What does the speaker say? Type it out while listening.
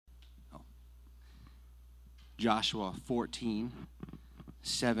Joshua 14,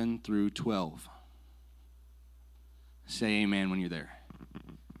 7 through 12. Say amen when you're there.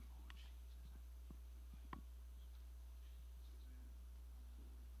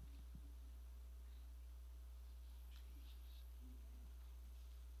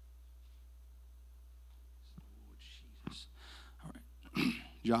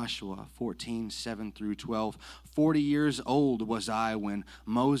 Joshua 14, 7 through 12. 40 years old was I when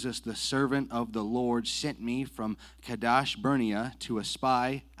Moses, the servant of the Lord, sent me from Kadesh Barnea to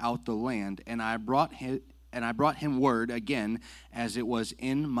espy out the land, and I brought him word again as it was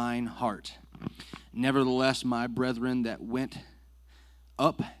in mine heart. Nevertheless, my brethren that went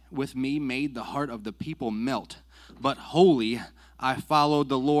up with me made the heart of the people melt. But wholly I followed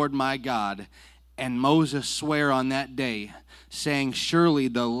the Lord my God. And Moses sware on that day, saying, Surely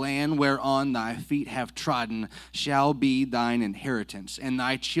the land whereon thy feet have trodden shall be thine inheritance, and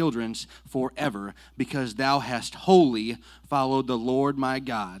thy children's forever, because thou hast wholly followed the Lord my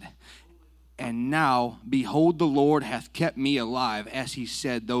God. And now, behold, the Lord hath kept me alive, as he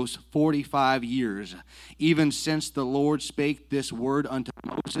said, those 45 years, even since the Lord spake this word unto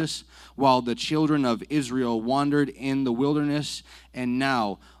Moses, while the children of Israel wandered in the wilderness. And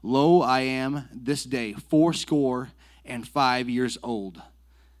now, lo, I am this day 85 years old.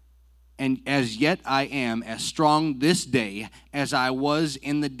 And as yet I am as strong this day as I was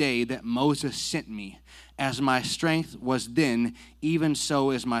in the day that Moses sent me. As my strength was then, even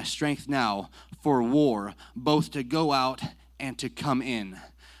so is my strength now for war, both to go out and to come in.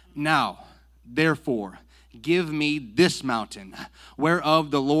 Now, therefore, give me this mountain,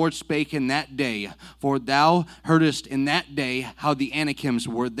 whereof the Lord spake in that day. For thou heardest in that day how the Anakims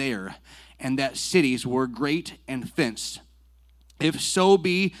were there, and that cities were great and fenced. If so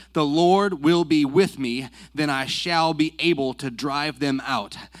be the Lord will be with me, then I shall be able to drive them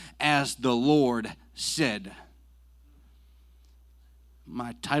out, as the Lord said.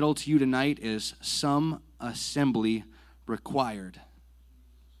 My title to you tonight is Some Assembly Required.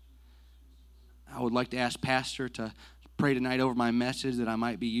 I would like to ask Pastor to pray tonight over my message that I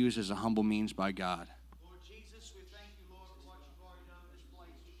might be used as a humble means by God. Lord Jesus, we thank you, Lord, for what you've already done in this place.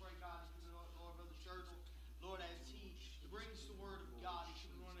 We pray, God, that you, Lord, Brother Sturgell, Lord, as he brings the word of God, he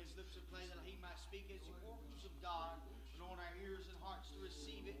should run his lips and pray that he might speak as the oracles of God, and on our ears and hearts to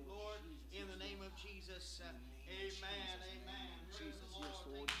receive it, Lord, in the name of Jesus. Amen, amen. Praise the Lord. Yes,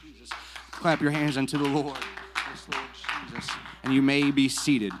 Lord Jesus. Clap your hands unto the Lord. Yes, Lord Jesus. And you may be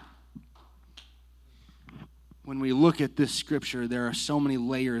seated. When we look at this scripture, there are so many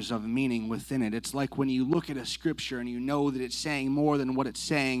layers of meaning within it. It's like when you look at a scripture and you know that it's saying more than what it's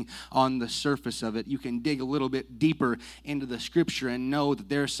saying on the surface of it, you can dig a little bit deeper into the scripture and know that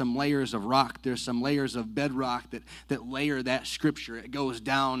there's some layers of rock, there's some layers of bedrock that layer that scripture. It goes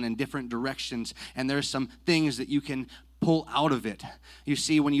down in different directions, and there's some things that you can pull out of it. You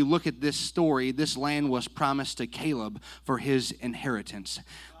see, when you look at this story, this land was promised to Caleb for his inheritance.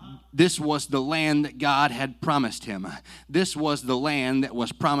 This was the land that God had promised him. This was the land that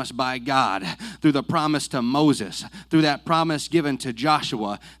was promised by God through the promise to Moses, through that promise given to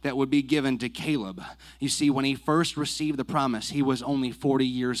Joshua that would be given to Caleb. You see, when he first received the promise, he was only 40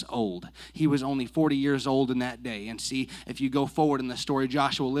 years old. He was only 40 years old in that day. And see, if you go forward in the story,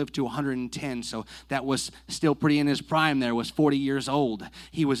 Joshua lived to 110, so that was still pretty in his prime there, was 40 years old.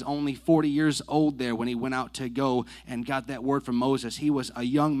 He was only 40 years old there when he went out to go and got that word from Moses. He was a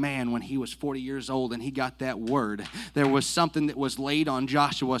young man when he was 40 years old and he got that word. There was something that was laid on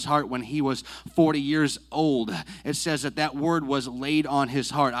Joshua's heart when he was 40 years old. It says that word was laid on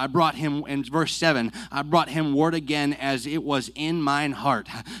his heart. I brought him, in verse 7, I brought him word again as it was in mine heart.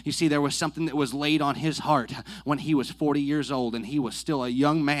 You see, there was something that was laid on his heart when he was 40 years old, and he was still a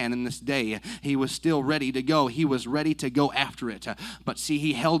young man in this day. He was still ready to go. He was ready to go after it. But see,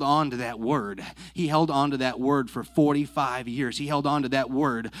 he held on to that word. He held on to that word for 45 years. He held on to that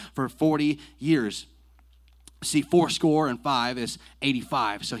word for 40 years. See, 85 is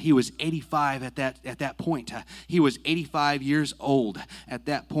 85. So he was 85 at that point. He was 85 years old at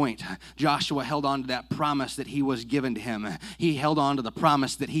that point. Joshua held on to that promise that he was given to him. He held on to the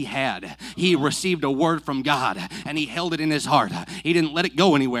promise that he had. He received a word from God, and he held it in his heart. He didn't let it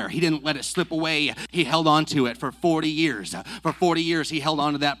go anywhere. He didn't let it slip away. He held on to it for 40 years. For 40 years, he held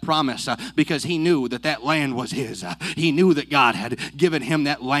on to that promise because he knew that land was his. He knew that God had given him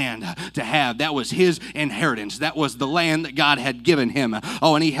that land to have. That was his inheritance. inheritance. That was the land that God had given him.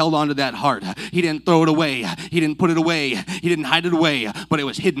 Oh, and he held on to that heart. He didn't throw it away. He didn't put it away. He didn't hide it away, but it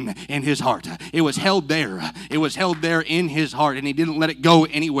was hidden in his heart. It was held there. It was held there in his heart, and he didn't let it go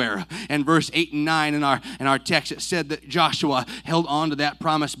anywhere. And verse 8 and 9 in our text, it said that Joshua held on to that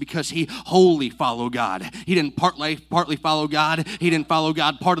promise because he wholly followed God. He didn't partly follow God. He didn't follow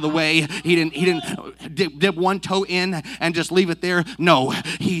God part of the way. He didn't dip one toe in and just leave it there. No,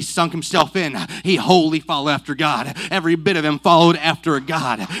 he sunk himself in. He wholly followed after God. Every bit of him followed after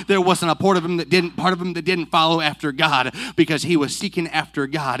God. There wasn't a part of him that didn't follow after God, because he was seeking after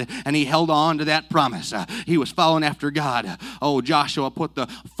God, and he held on to that promise. He was following after God. Oh, Joshua put the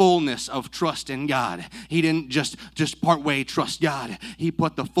fullness of trust in God. He didn't just part way trust God. He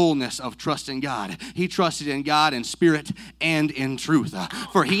put the fullness of trust in God. He trusted in God in spirit and in truth,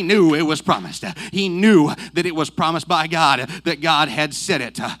 for he knew it was promised. He knew that it was promised by God, that God had said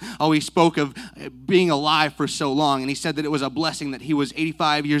it. Oh, he spoke of being alive for so long, and he said that it was a blessing that he was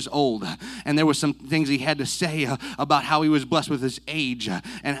 85 years old, and there were some things he had to say about how he was blessed with his age,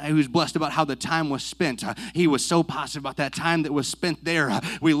 and he was blessed about how the time was spent. He was so positive about that time that was spent there.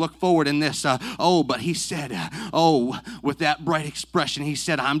 We look forward in this, but he said, with that bright expression, he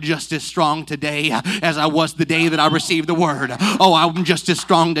said, I'm just as strong today as I was the day that I received the word. Oh, I'm just as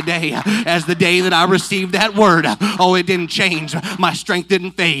strong today as the day that I received that word. Oh, it didn't change. My strength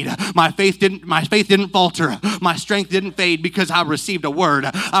didn't fade. My faith didn't falter. My strength didn't fade because I received a word.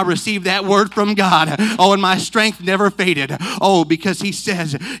 I received that word from God. Oh, and my strength never faded. Oh, because he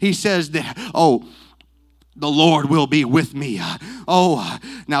says that, the Lord will be with me. Oh,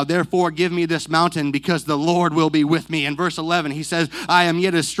 now therefore give me this mountain, because the Lord will be with me. In verse 11, he says, I am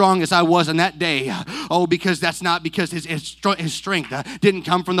yet as strong as I was in that day. Oh, because that's not because his strength didn't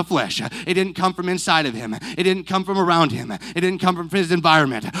come from the flesh. It didn't come from inside of him. It didn't come from around him. It didn't come from his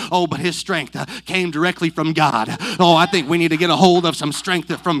environment. Oh, but his strength came directly from God. Oh, I think we need to get a hold of some strength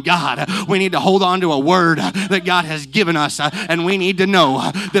from God. We need to hold on to a word that God has given us, and we need to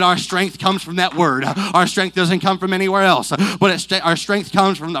know that our strength comes from that word. Our strength doesn't come from anywhere else, but our strength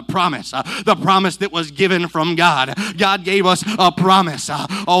comes from the promise that was given from God. God gave us a promise.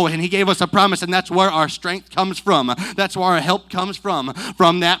 And he gave us a promise, and that's where our strength comes from. That's where our help comes from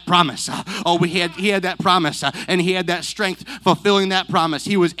that promise. He had that promise, and he had that strength fulfilling that promise.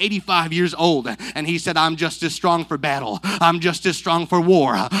 He was 85 years old, and he said, I'm just as strong for battle. I'm just as strong for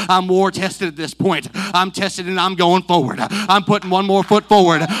war. I'm war tested at this point. I'm tested, and I'm going forward. I'm putting one more foot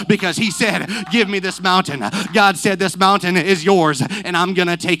forward, because he said, give me this mountain. God said, this mountain is yours, and I'm going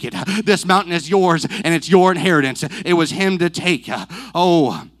to take it. This mountain is yours, and it's your inheritance. It was him to take.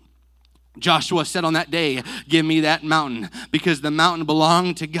 Joshua said on that day, give me that mountain, because the mountain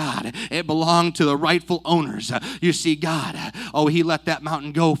belonged to God. It belonged to the rightful owners. You see, God, he let that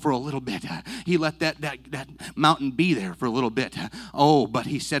mountain go for a little bit. He let that mountain be there for a little bit. But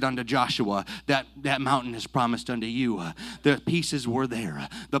he said unto Joshua, that mountain is promised unto you. The pieces were there.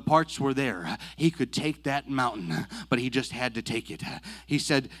 The parts were there. He could take that mountain, but he just had to take it. He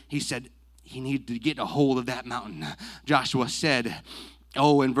said he needed to get a hold of that mountain. Joshua said,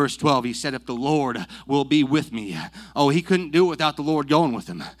 in verse 12, he said, if the Lord will be with me. He couldn't do it without the Lord going with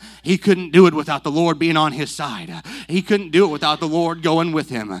him. He couldn't do it without the Lord being on his side. He couldn't do it without the Lord going with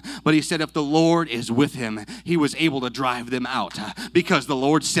him. But he said, if the Lord is with him, he was able to drive them out, because the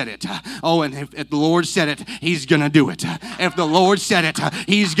Lord said it. And if the Lord said it, he's going to do it. If the Lord said it,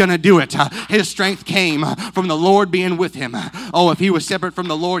 he's going to do it. His strength came from the Lord being with him. If he was separate from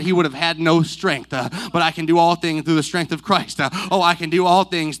the Lord, he would have had no strength. But I can do all things through the strength of Christ. I can do all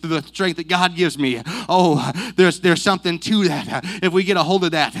things through the strength that God gives me. There's something to that. If we get a hold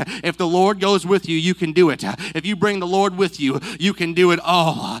of that, if the Lord goes with you, you can do it. If you bring the Lord with you, you can do it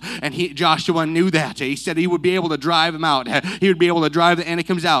all. And Joshua knew that. He said he would be able to drive him out. He would be able to drive the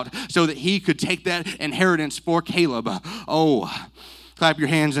Anakims out, so that he could take that inheritance for Caleb. Clap your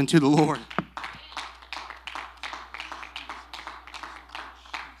hands unto the Lord.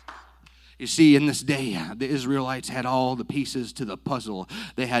 You see, in this day, the Israelites had all the pieces to the puzzle.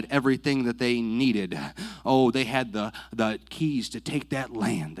 They had everything that they needed. They had the keys to take that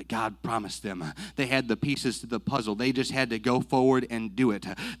land that God promised them. They had the pieces to the puzzle. They just had to go forward and do it.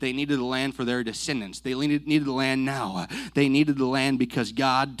 They needed the land for their descendants. They needed the land now. They needed the land because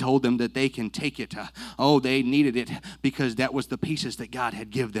God told them that they can take it. They needed it because that was the pieces that God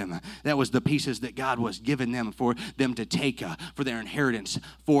had given them. That was the pieces that God was giving them for them to take for their inheritance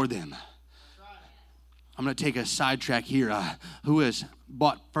for them. I'm going to take a sidetrack here. Who has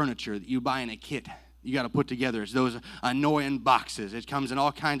bought furniture that you buy in a kit? You got to put together. It's those annoying boxes. It comes in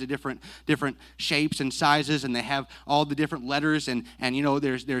all kinds of different shapes and sizes, and they have all the different letters. And you know,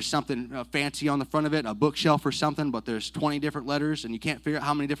 there's something fancy on the front of it, a bookshelf or something, but there's 20 different letters, and you can't figure out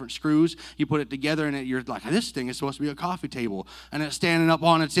how many different screws. You put it together, and you're like, this thing is supposed to be a coffee table, and it's standing up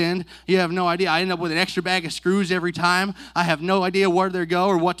on its end. You have no idea. I end up with an extra bag of screws every time. I have no idea where they go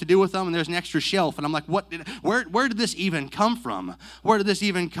or what to do with them, and there's an extra shelf, and I'm like, where did this even come from? Where did this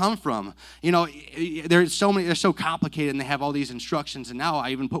even come from? You know, there's so many, they're so complicated, and they have all these instructions, and now I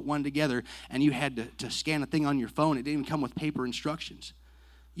even put one together, and you had to scan a thing on your phone. It didn't even come with paper instructions.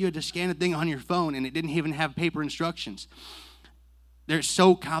 You had to scan a thing on your phone, and it didn't even have paper instructions. They're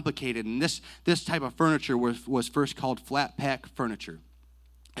so complicated, and this type of furniture was first called flat pack furniture.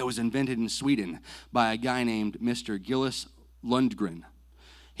 It was invented in Sweden by a guy named Mr. Gillis Lundgren.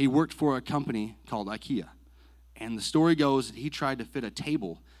 He worked for a company called IKEA, and the story goes that he tried to fit a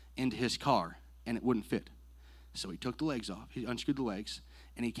table into his car, and it wouldn't fit. So he took the legs off, he unscrewed the legs,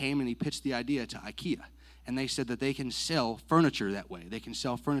 and he came and he pitched the idea to IKEA. And they said that they can sell furniture that way. They can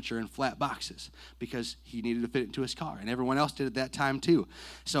sell furniture in flat boxes because he needed to fit it into his car. And everyone else did at that time too.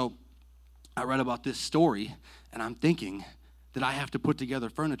 So I read about this story, and I'm thinking that I have to put together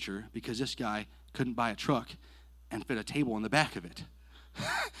furniture because this guy couldn't buy a truck and fit a table in the back of it.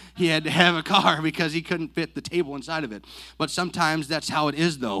 He had to have a car because he couldn't fit the table inside of it. But sometimes that's how it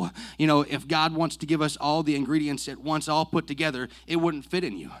is, though. You know, if God wants to give us all the ingredients at once, all put together, it wouldn't fit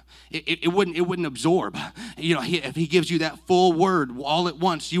in you. It wouldn't absorb. You know, if he gives you that full word all at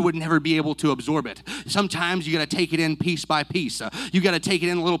once, you would never be able to absorb it. Sometimes you got to take it in piece by piece. You got to take it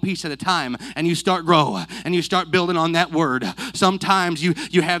in a little piece at a time, and you start grow, and you start building on that word. Sometimes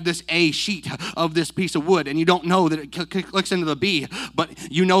you have this A sheet of this piece of wood, and you don't know that it clicks into the B, but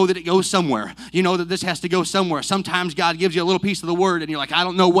you know that it goes somewhere. You know that this has to go somewhere. Sometimes God gives you a little piece of the word, and you're like, I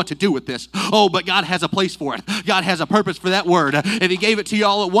don't know what to do with this. Oh, but God has a place for it. God has a purpose for that word. If he gave it to you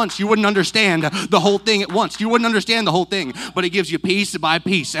all at once, you wouldn't understand the whole thing at once. You wouldn't understand the whole thing, but he gives you piece by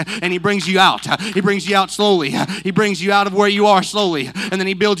piece, and he brings you out. He brings you out slowly. He brings you out of where you are slowly, and then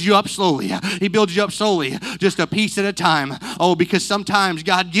he builds you up slowly. He builds you up slowly, just a piece at a time. Oh, because sometimes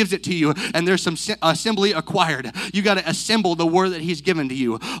God gives it to you, and there's some assembly acquired. You got to assemble the word that he's given to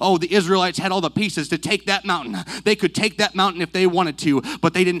you. Oh, the Israelites had all the pieces to take that mountain. They could take that mountain if they wanted to,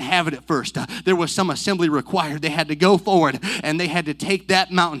 but they didn't have it at first. There was some assembly required. They had to go forward, and they had to take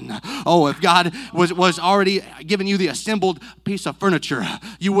that mountain. Oh, if God was already giving you the assembled piece of furniture,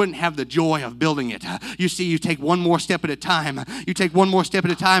 you wouldn't have the joy of building it. You see, you take one more step at a time. You take one more step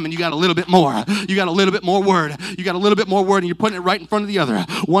at a time, and you got a little bit more. You got a little bit more word. You got a little bit more word, and you're putting it right in front of the other.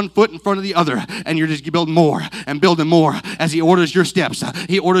 1 foot in front of the other, and you're just building more and building more as he orders your steps.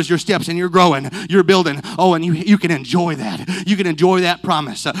 He orders your steps, and you're growing, you're building. Oh, and you can enjoy that. You can enjoy that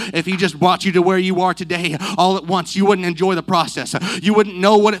promise. If he just brought you to where you are today all at once, you wouldn't enjoy the process. You wouldn't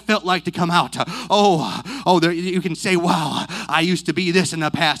know what it felt like to come out. You can say, wow, I used to be this in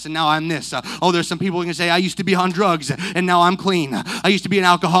the past, and now I'm this. There's some people who can say, I used to be on drugs, and now I'm clean. I used to be an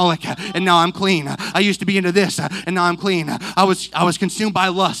alcoholic, and now I'm clean. I used to be into this, and now I'm clean. I was consumed by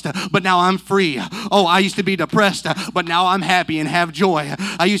lust, but now I'm free. Oh, I used to be depressed, but now I'm happy and have joy.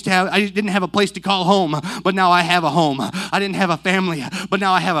 I didn't have a place to call home, but now I have a home. I didn't have a family, but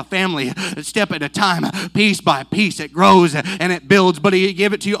now I have a family. Step at a time, piece by piece, it grows and it builds, but he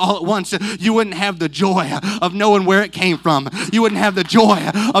gave it to you all at once. You wouldn't have the joy of knowing where it came from. You wouldn't have the joy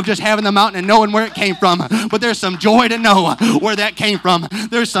of just having the mountain and knowing where it came from, but there's some joy to know where that came from.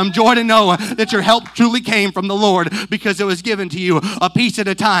 There's some joy to know that your help truly came from the Lord because it was given to you a piece at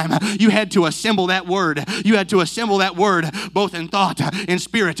a time. You had to assemble that word. You had to assemble that word both in thought, in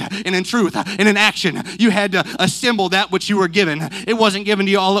spirit, and in truth, and in action. You had to assemble that which you were given. It wasn't given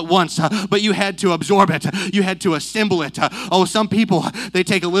to you all at once, but you had to absorb it. You had to assemble it. Some people, they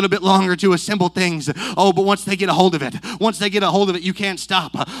take a little bit longer to assemble things. But once they get a hold of it, you can't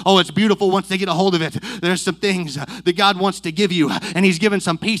stop. It's beautiful once they get a hold of it. There's some things that God wants to give you, and he's given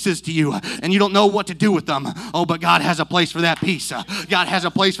some pieces to you, and you don't know what to do with them. But God has a place for that piece. God has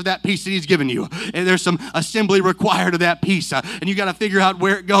a place for that piece that he's given you. And there's some assembly required of that piece, and you got to figure out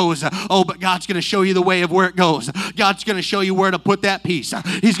where it goes. But God's going to show you the way of where it goes. God's going to show you where to put that piece.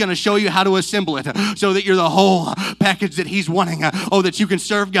 He's going to show you how to assemble it so that you're the whole package that he's wanting. That you can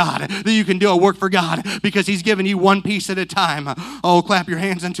serve God, that you can do a work for God because he's given you one piece at a time. Clap your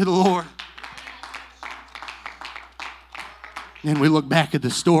hands unto the Lord. Then we look back at the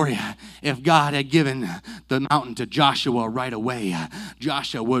story. If God had given the mountain to Joshua right away,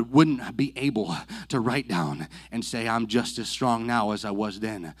 Joshua wouldn't be able to write down and say, I'm just as strong now as I was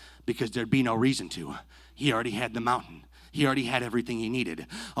then, because there'd be no reason to. He already had the mountain. He already had everything he needed.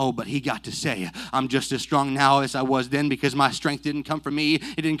 Oh, but he got to say, I'm just as strong now as I was then because my strength didn't come from me.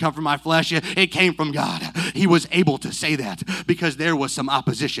 It didn't come from my flesh. It came from God. He was able to say that because there was some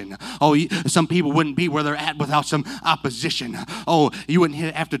opposition. Oh, some people wouldn't be where they're at without some opposition. Oh, you wouldn't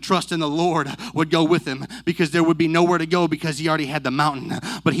have to trust in the Lord would go with him because there would be nowhere to go because he already had the mountain.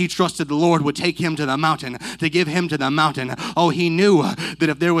 But he trusted the Lord would take him to the mountain, to give him to the mountain. Oh, he knew that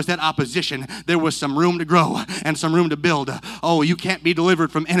if there was that opposition, there was some room to grow and some room to build. Oh, you can't be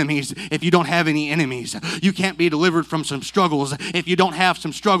delivered from enemies if you don't have any enemies. You can't be delivered from some struggles if you don't have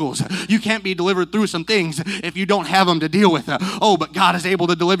some struggles. You can't be delivered through some things if you don't have them to deal with. Oh, but God is able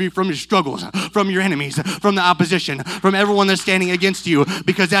to deliver you from your struggles, from your enemies, from the opposition, from everyone that's standing against you,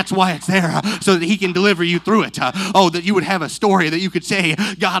 because that's why it's there, so that he can deliver you through it. Oh, that you would have a story that you could say,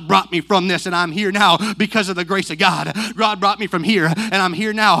 God brought me from this and I'm here now because of the grace of God. God brought me from here and I'm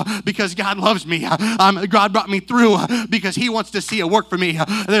here now because God loves me. God brought me through because he wants to see a work for me.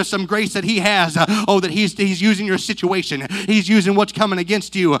 There's some grace that he has. Oh, that he's using your situation. He's using what's coming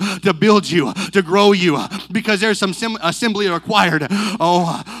against you to build you, to grow you, because there's some assembly required.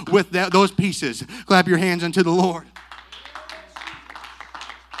 Oh, with those pieces. Clap your hands unto the Lord.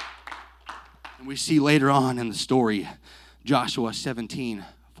 And we see later on in the story, Joshua 17,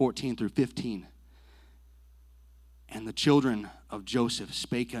 14 through 15. And the children of Joseph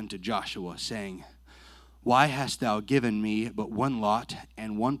spake unto Joshua, saying, Why hast thou given me but one lot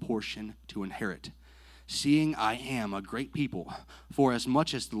and one portion to inherit, seeing I am a great people? For as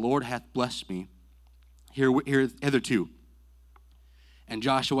much as the Lord hath blessed me hitherto. And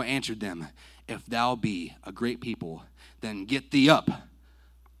Joshua answered them, If thou be a great people, then get thee up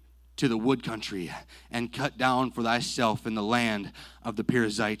to the wood country and cut down for thyself in the land of the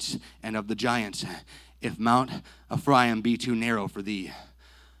Perizzites and of the giants, if Mount Ephraim be too narrow for thee.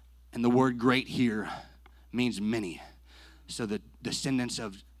 And the word great here means many. So the descendants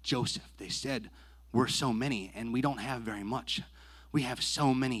of Joseph, they said, we're so many and we don't have very much. We have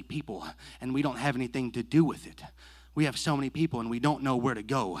so many people and we don't have anything to do with it. We have so many people and we don't know where to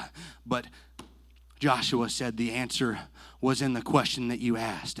go. But Joshua said the answer was in the question that you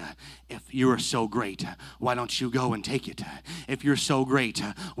asked. If you are so great, why don't you go and take it? If you're so great,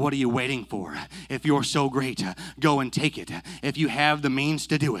 what are you waiting for? If you're so great, go and take it. If you have the means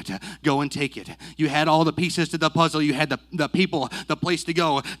to do it, go and take it. You had all the pieces to the puzzle. You had the people, the place to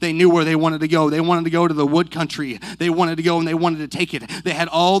go. They knew where they wanted to go. They wanted to go to the wood country. They wanted to go and they wanted to take it. They had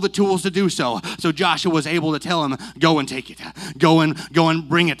all the tools to do so. So Joshua was able to tell them, go and take it. Go and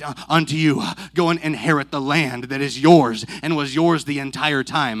bring it unto you. Go and inherit the land that is yours and was yours the entire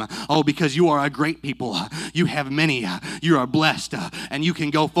time. Oh, because you are a great people. You have many. You are blessed, and you can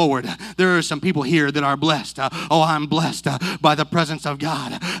go forward. There are some people here that are blessed. Oh, I'm blessed by the presence of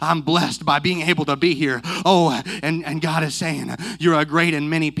God. I'm blessed by being able to be here. Oh, and God is saying, you're a great and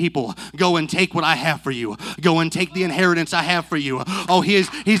many people. Go and take what I have for you. Go and take the inheritance I have for you. Oh,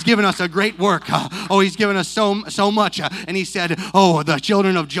 He's given us a great work. Oh, He's given us so much. And He said, oh, the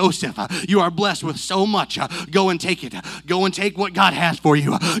children of Joseph, you are blessed with so much. Go and take it. Go and take what God has for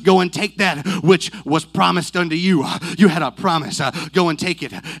you. Go and take that which was promised unto you. You had a promise. Go and take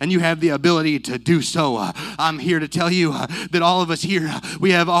it. And you have the ability to do so. I'm here to tell you that all of us here,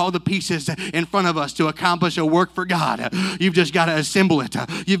 we have all the pieces in front of us to accomplish a work for God. You've just got to assemble it.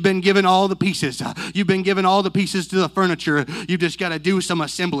 You've been given all the pieces. You've been given all the pieces to the furniture. You've just got to do some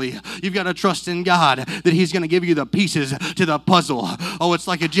assembly. You've got to trust in God that He's going to give you the pieces to the puzzle. Oh, it's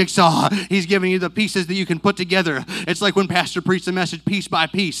like a jigsaw. He's giving you the pieces that you can put together. It's like when Pastor preached the message piece by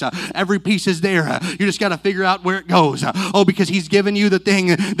piece. Every piece is there. You just got to figure out where it goes. Oh, because He's given you the thing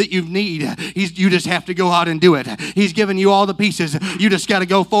that you need. You just have to go out and do it. He's given you all the pieces. You just got to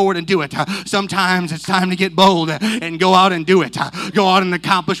go forward and do it. Sometimes it's time to get bold and go out and do it. Go out and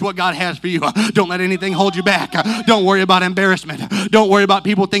accomplish what God has for you. Don't let anything hold you back. Don't worry about embarrassment. Don't worry about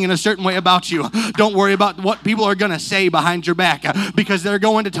people thinking a certain way about you. Don't worry about what people are going to say behind your back, because they're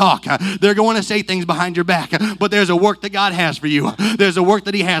going to talk. They're going to say things behind your back. But there's a work that God has for you. There's a work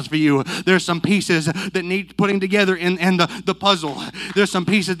that He has for you. There's some pieces that need putting together in the puzzle. There's some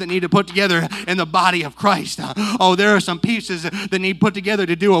pieces that need to put together in the body of Christ. Oh, there are some pieces that need put together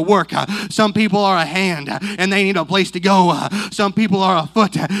to do a work. Some people are a hand and they need a place to go. Some people are a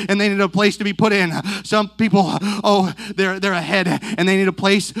foot and they need a place to be put in. Some people, oh, they're a head and they need a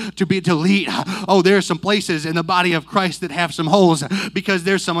place to lead. Oh, there's some places in the body of Christ that have some holes because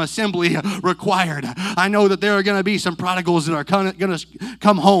there's some assembly required. I know that there are going to be some prodigals that are going to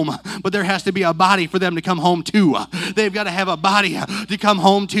come home, but there has to be a body for them to come home to. They've got to have a body to come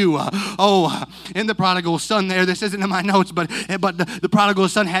home to. In the prodigal son there, this isn't in my notes, but the prodigal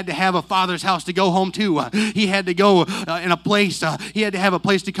son had to have a father's house to go home to. He had to go in a place. He had to have a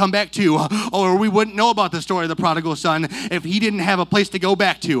place to come back to, or we wouldn't know about the story of the prodigal son if he didn't have a place to go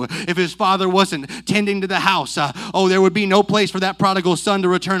back to. If his father wasn't tending to the house, there would be no place for that prodigal son to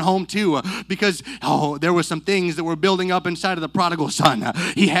return home to, because there were some things that were building up inside of the prodigal son.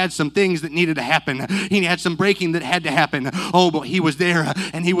 He had some things that needed to happen. He had some breaking that had to happen. But he was there,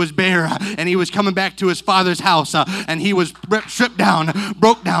 and he was bare, and he was coming back to his father's house, and he was stripped down,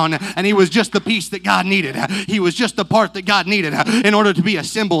 broke down, and he was just the piece that God needed. He was just the part that God needed in order to be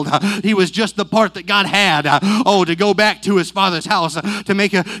assembled. He was just the part that God had, to go back to his father's house to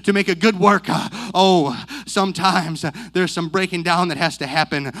make a good work. Sometimes there's some breaking down that has to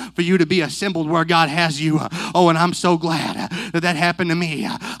happen for you to be assembled where God has you. And I'm so glad that happened to me.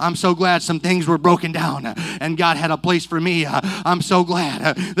 I'm so glad some things were broken down and God had a place for me. I'm so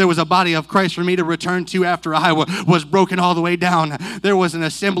glad there was a body of Christ for me to return to after I was broken all the way down. There was an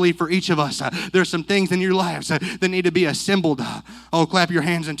assembly for each of us. There's some things in your lives that need to be assembled. Clap your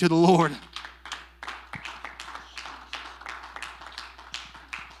hands unto the Lord.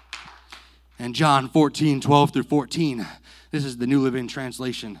 And John 14:12-14. This is the New Living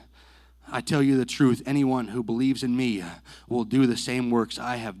Translation. I tell you the truth, anyone who believes in me will do the same works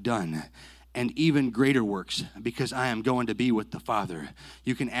I have done, and even greater works, because I am going to be with the Father.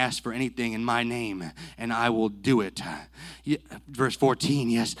 You can ask for anything in my name, and I will do it. Verse 14,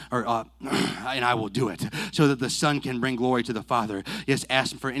 yes, and I will do it, so that the Son can bring glory to the Father. Yes,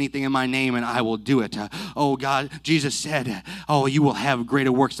 ask for anything in my name, and I will do it. God, Jesus said, you will have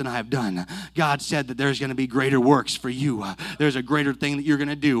greater works than I have done. God said that there's going to be greater works for you. There's a greater thing that you're going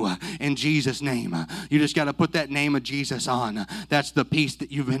to do in Jesus' name. You just got to put that name of Jesus on. That's the piece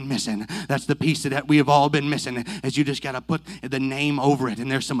that you've been missing. That's the piece that we have all been missing, is you just got to put the name over it,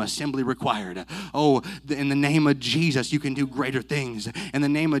 and there's some assembly required. In the name of Jesus, you can do greater things. In the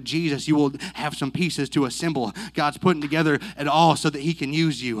name of Jesus, you will have some pieces to assemble. God's putting together it all so that he can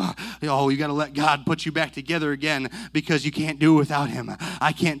use you. You got to let God put you back together again, because you can't do it without him.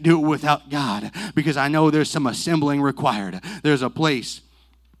 I can't do it without God, because I know there's some assembling required. There's a place.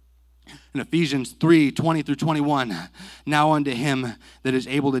 In Ephesians 3:20-21, now unto him that is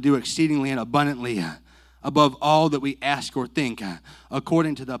able to do exceedingly and abundantly above all that we ask or think,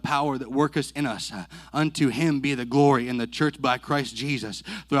 according to the power that worketh in us, unto him be the glory in the church by Christ Jesus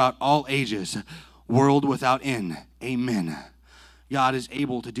throughout all ages, world without end. Amen. God is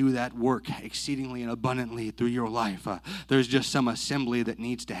able to do that work exceedingly and abundantly through your life. There's just some assembly that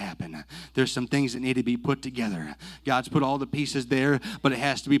needs to happen. There's some things that need to be put together. God's put all the pieces there, but it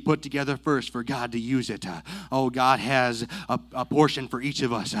has to be put together first for God to use it. God has a portion for each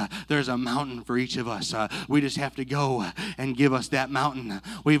of us. There's a mountain for each of us. We just have to go and give us that mountain.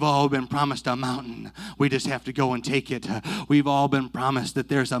 We've all been promised a mountain. We just have to go and take it. We've all been promised that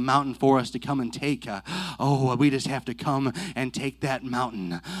there's a mountain for us to come and take. We just have to come and take that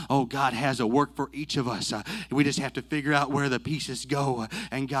mountain. God has a work for each of us. We just have to figure out where the pieces go,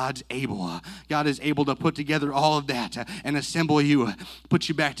 and God's able. God is able to put together all of that and assemble you, put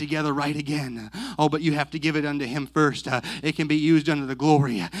you back together right again. But you have to give it unto him first. It can be used under the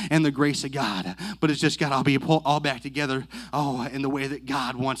glory and the grace of God, but it's just got to be pulled all back together, in the way that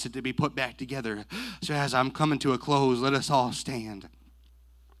God wants it to be put back together. So as I'm coming to a close, let us all stand.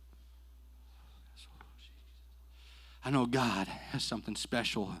 I know God has something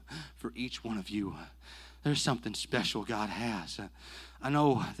special for each one of you. There's something special God has. I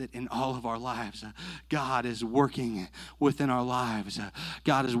know that in all of our lives, God is working within our lives.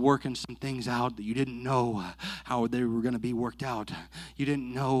 God is working some things out that you didn't know how they were going to be worked out. You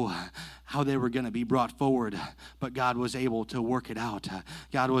didn't know how they were going to be brought forward, but God was able to work it out.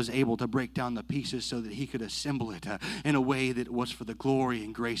 God was able to break down the pieces so that he could assemble it in a way that was for the glory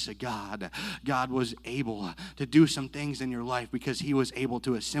and grace of God. God was able to do some things in your life because he was able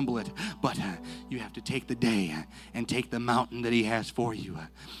to assemble it, but you have to take the day and take the mountain that he has for you.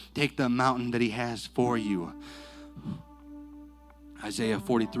 Take the mountain that he has for you. Isaiah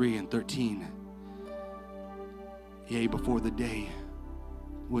 43:13. Yea, before the day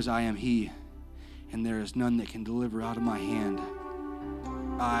was I am he, and there is none that can deliver out of my hand.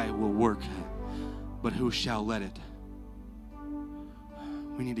 I will work, but who shall let it?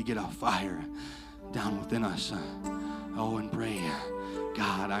 We need to get a fire down within us. And pray.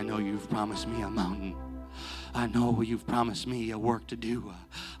 God, I know you've promised me a mountain. I know you've promised me a work to do.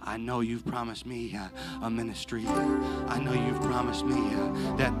 I know you've promised me a ministry. I know you've promised me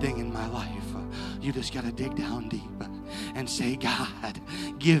that thing in my life. You just got to dig down deep and say, God,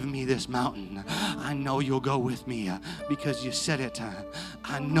 give me this mountain. I know you'll go with me because you said it.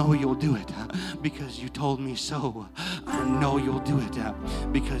 I know you'll do it because you told me so. I know you'll do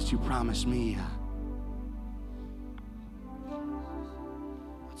it because you promised me.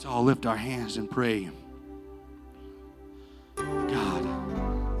 Let's all lift our hands and pray.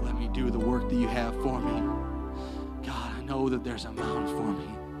 God, let me do the work that you have for me. God, I know that there's a mountain for me.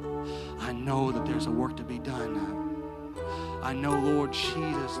 I know that there's a work to be done. I know, Lord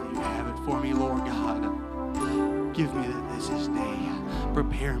Jesus, that you have it for me, Lord God. Give me this day.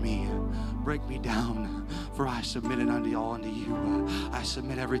 Prepare me. Break me down. For I submit it unto you. I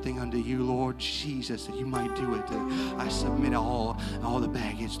submit everything unto you, Lord Jesus, that you might do it. I submit all the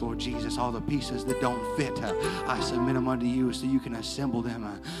baggage, Lord Jesus, all the pieces that don't fit. I submit them unto you so you can assemble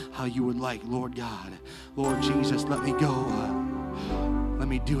them how you would like, Lord God. Lord Jesus, let me go. Let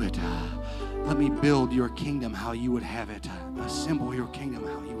me do it. Let me build your kingdom how you would have it. Assemble your kingdom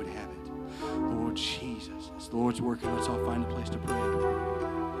how you would have it. Lord Jesus, as the Lord's working, let's all find a place to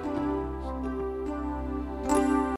pray.